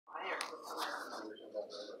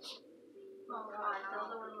Oh god,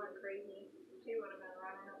 Zelda would have went crazy. She would have been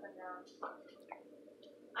running up and down.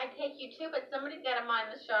 I'd take you too, but somebody's got to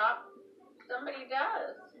mind the shop. Somebody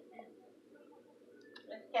does.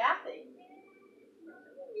 It's Kathy. Yeah.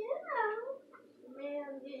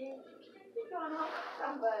 Mandy. You're going home with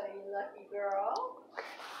somebody, lucky girl.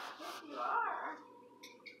 Yes, you are.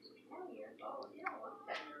 10 years old. You don't look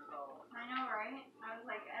 10 years old. I know, right? I was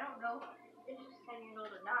like, I don't know if she's 10 years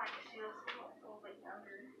old or not, because she was so like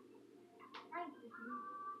younger. Hi, Kiki.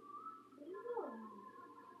 What are you doing?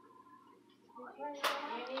 You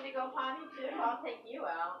need to go potty too? I'll take you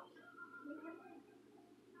out. She's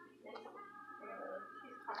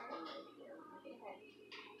crying.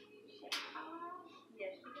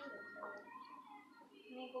 Yes, she does.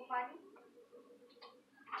 You need to go potty?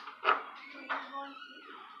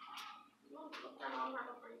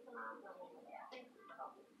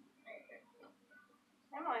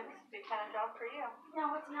 Emily, this would be kind of job for you.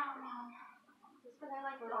 No, it's not, Mom. Just because I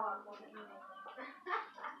like dogs doesn't mean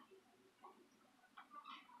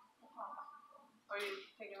Are you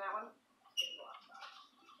taking that one?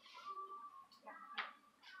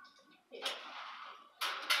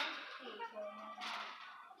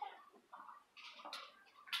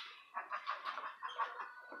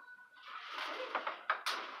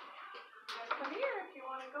 Come here if you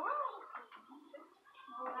want to go out.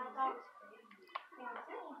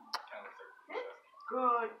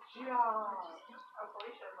 Good job.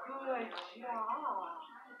 Good job.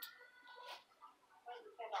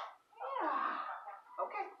 Yeah.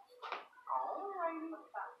 Okay. All righty.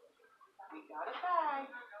 We got it back.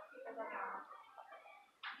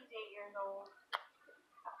 He's 8 years old.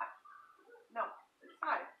 No, it's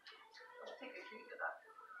not. Let's take a treat to that.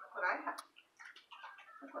 Look what I have.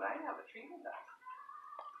 Look what I have, a treat with that.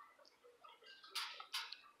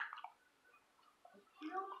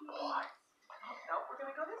 Oh, no, we're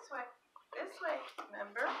going to go this way. This way.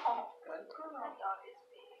 Remember? Oh, good girl. That dog is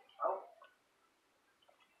big. Oh.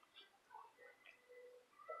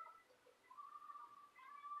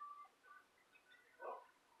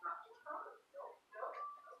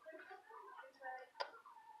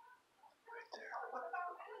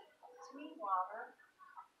 Sweet water.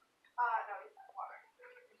 No, it's not water.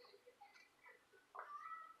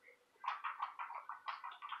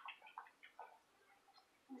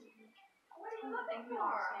 What are you looking for?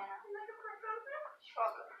 You looking for something?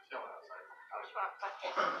 Schwab. Still outside. Oh, Schwab.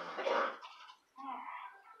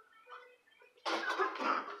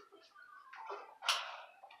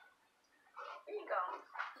 There you go.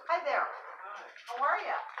 Hi there. Hi. How are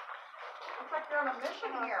you? Looks like you're on a mission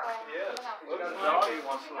here. Yes. Look at the dog he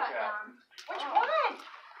wants to look at. Which one?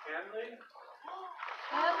 Henley?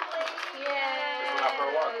 Henley. Yay. Went out for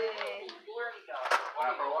a walk. Where'd he go? Went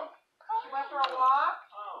out for a walk? He went for a walk?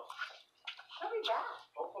 Oh. He'll be back.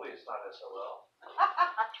 Hopefully it's not SOL.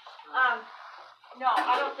 No,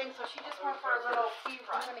 I don't think so. She just went for a little feed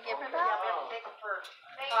run. I'm gonna give her Yeah, that. we have to take her for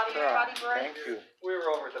potty break. Thank you. We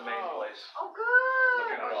were over at the main place. Oh, good.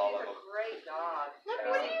 Looking at all She's of them. a great dog. Look,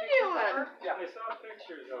 what are you doing? Yeah. I saw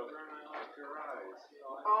pictures of her and I liked her eyes.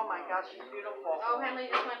 Oh my gosh, she's beautiful. Oh,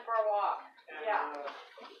 Henley just went for a walk. And, Yeah.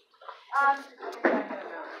 I'll be back in a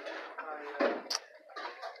minute.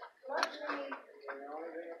 Let's see.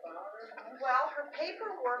 Well, her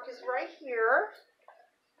paperwork is right here.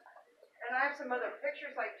 And I have some other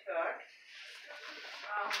pictures I took.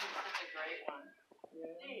 Such a great one.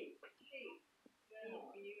 She's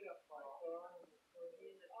beautiful.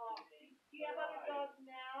 Do you have other dogs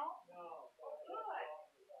now? No. Oh, good.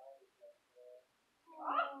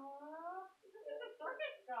 Aww. This is a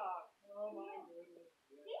circus dog. Oh my goodness.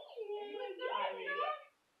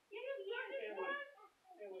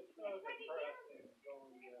 It was so depressing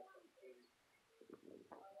going up and seeing.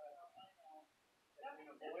 I've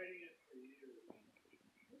been avoiding it for years.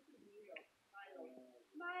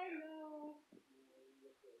 Milo.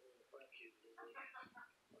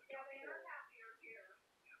 Yeah, they are happier here.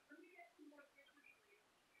 Let me get some more pictures for you.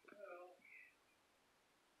 Well,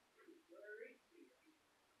 where is he?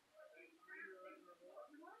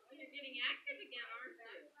 You're getting active again, aren't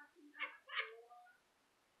you?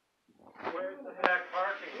 Where's the back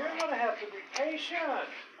parking? You're gonna have to be patient.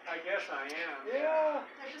 I guess I am. Yeah.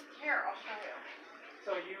 They're just here, I'll show you.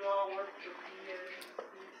 So you all work for PACC?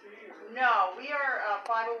 No, we are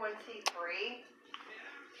 501c3.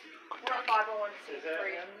 We're a 501c3.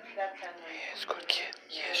 That's Henley. Yes, good kid.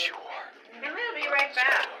 Yes, you are. Henley will be right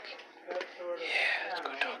back. That sort of. Yeah, it's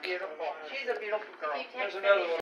good dog. She's beautiful. She's a beautiful girl. If you There's text another me, one.